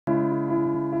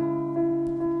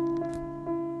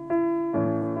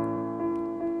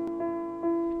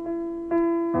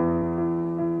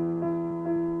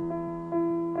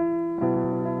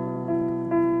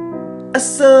I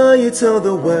saw you told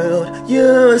the world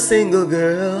you're a single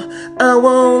girl. I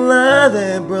won't lie,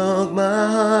 that broke my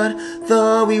heart.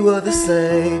 Thought we were the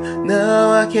same,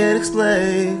 now I can't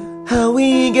explain how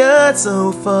we got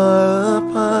so far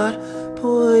apart.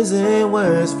 Poison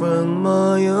words from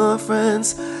all your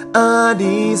friends. I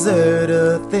deserve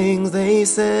the things they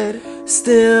said.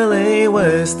 Still ain't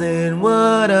worse than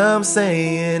what I'm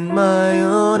saying my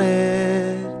own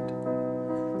head.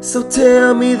 So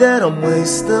tell me that I'm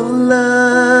waste of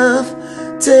love.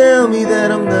 Tell me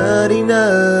that I'm not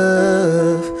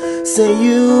enough. Say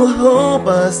you hope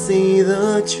I see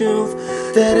the truth,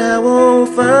 that I won't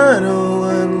find no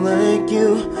one like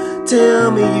you.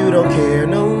 Tell me you don't care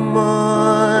no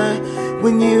more,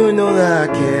 when you know that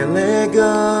I can't let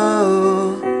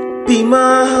go. Be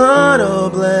my heart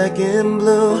all black and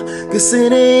blue, 'cause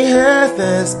it ain't half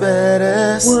as bad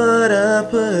as what I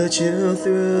put you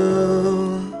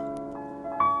through.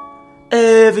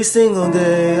 Every single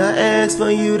day I ask for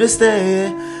you to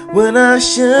stay, when I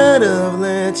should've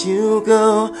let you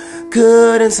go.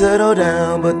 Couldn't settle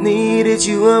down but needed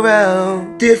you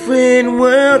around. Different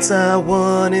worlds, I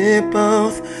wanted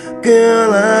both.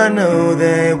 Girl, I know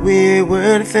that we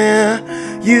weren't fair.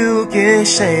 You can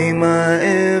shame my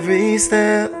every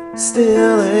step.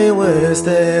 Still ain't worse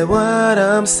than what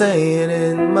I'm saying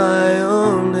in my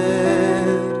own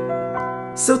head.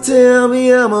 So tell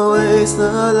me I'm a waste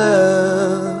of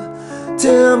love.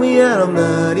 Tell me that I'm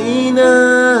not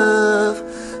enough.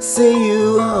 Say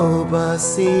you hope I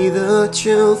see the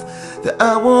truth, that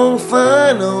I won't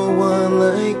find no one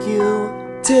like you.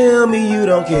 Tell me you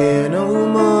don't care no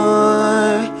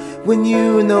more, when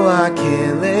you know I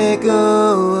can't let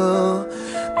go.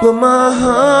 Put my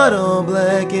heart on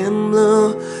black and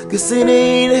blue, 'cause it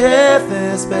ain't half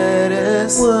as bad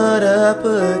as what I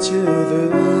put you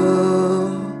through.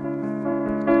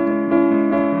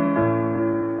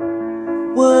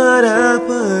 What I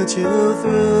put you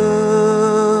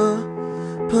through,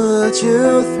 put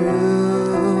you through.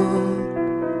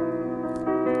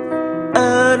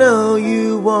 I know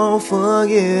you won't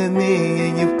forgive me,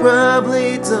 and you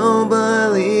probably don't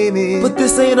believe me, but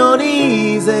this ain't on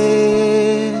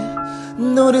easy.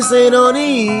 No, this ain't on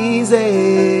easy.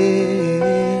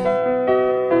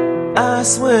 I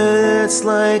swear it's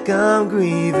like I'm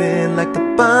grieving, like the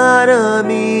part of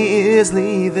me is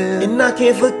leaving, and I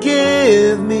can't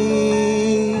forgive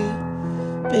me.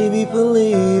 Baby,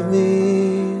 believe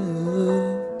me.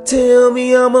 Tell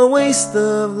me I'm a waste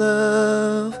of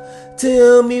love.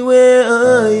 Tell me where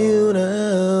are you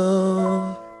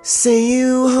now? Say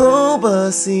you hope I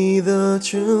see the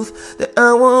truth, that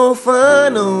I won't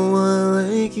find no one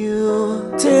like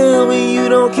you. Tell me you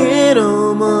don't care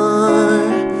no more,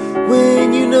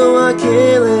 when you know I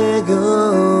can't let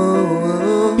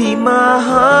go. Be my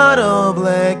heart all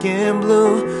black and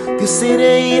blue, 'cause it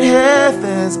ain't half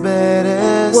as bad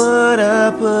as what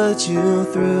I put you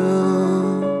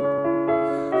through.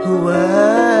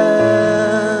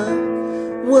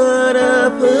 What I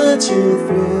put you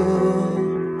through,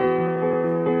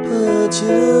 put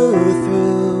you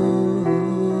through.